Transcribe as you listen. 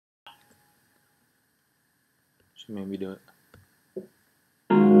Made me do it.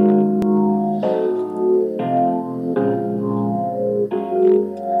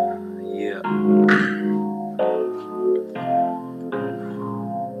 Yeah.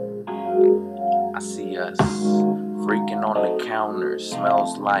 I see us freaking on the counter.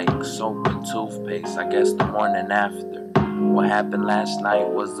 Smells like soap and toothpaste. I guess the morning after. What happened last night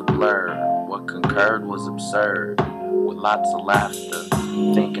was a blur. What concurred was absurd. With lots of laughter.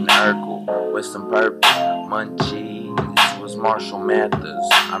 Thinking ERRKAL with some purpose. MUNCHIEZ was MARSHAL Mathers.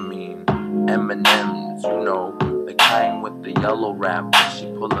 I mean EMINEMS, you know, the KINE with the yellow wrapper. She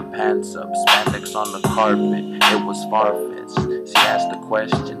pulled her pants up, spandex on the carpet. It was far-fetched. She asked the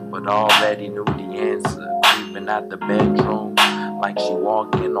question, but already knew the answer. Creeping at the bedroom like she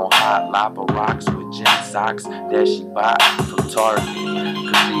walking on hot lava rocks with gin socks that she bought from Target.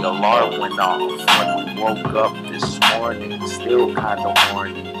 Cause the alarm went off when we woke up this morning, still kinda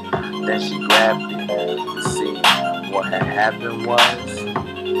horny. Then she grabbed it to see what had happened was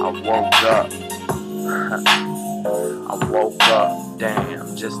I woke up. I woke up,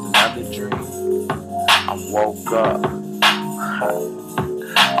 damn, just another dream. I woke up.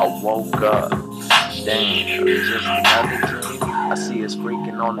 I woke up, damn, just another dream. I see us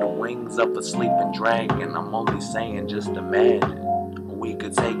freaking on the wings of a sleeping dragon. I'm only saying, just imagine. We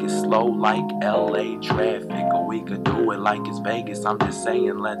could take it slow like LA traffic, or we could do it like it's Vegas. I'm just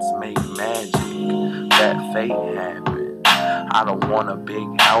saying, let's make magic. Let fate happen. I don't want a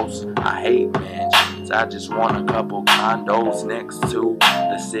big house, I hate mansions. I just want a couple condos next to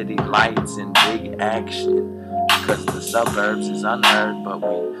the city lights and big action. Cause the suburbs is unheard, but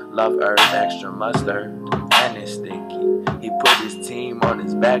we love herb, extra mustard, and it's sticky. He put his team on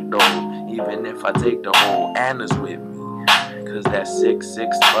his back though, even if I take the whole Anna's with me. Cause that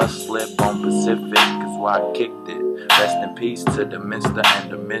 6-6 bus slip on Pacific is why I kicked it. Rest in peace to the Mr.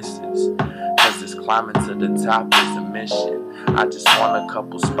 and the Mrs. Cause this climbing to the top is a mission. I just want a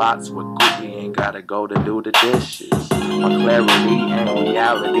couple spots where Goofy ain't gotta go to do the dishes. My clarity and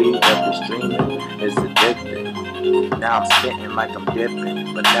reality of the streaming is addictive. Now I'm spitting like I'm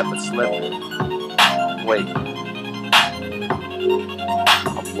dipping, but never slipping. Wait,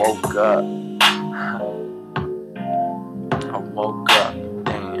 I woke up. I woke up,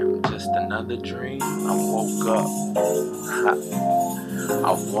 damn, just another dream. I woke up.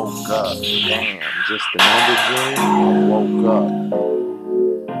 I woke up, damn, just another dream. I woke up.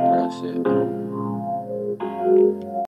 That's it.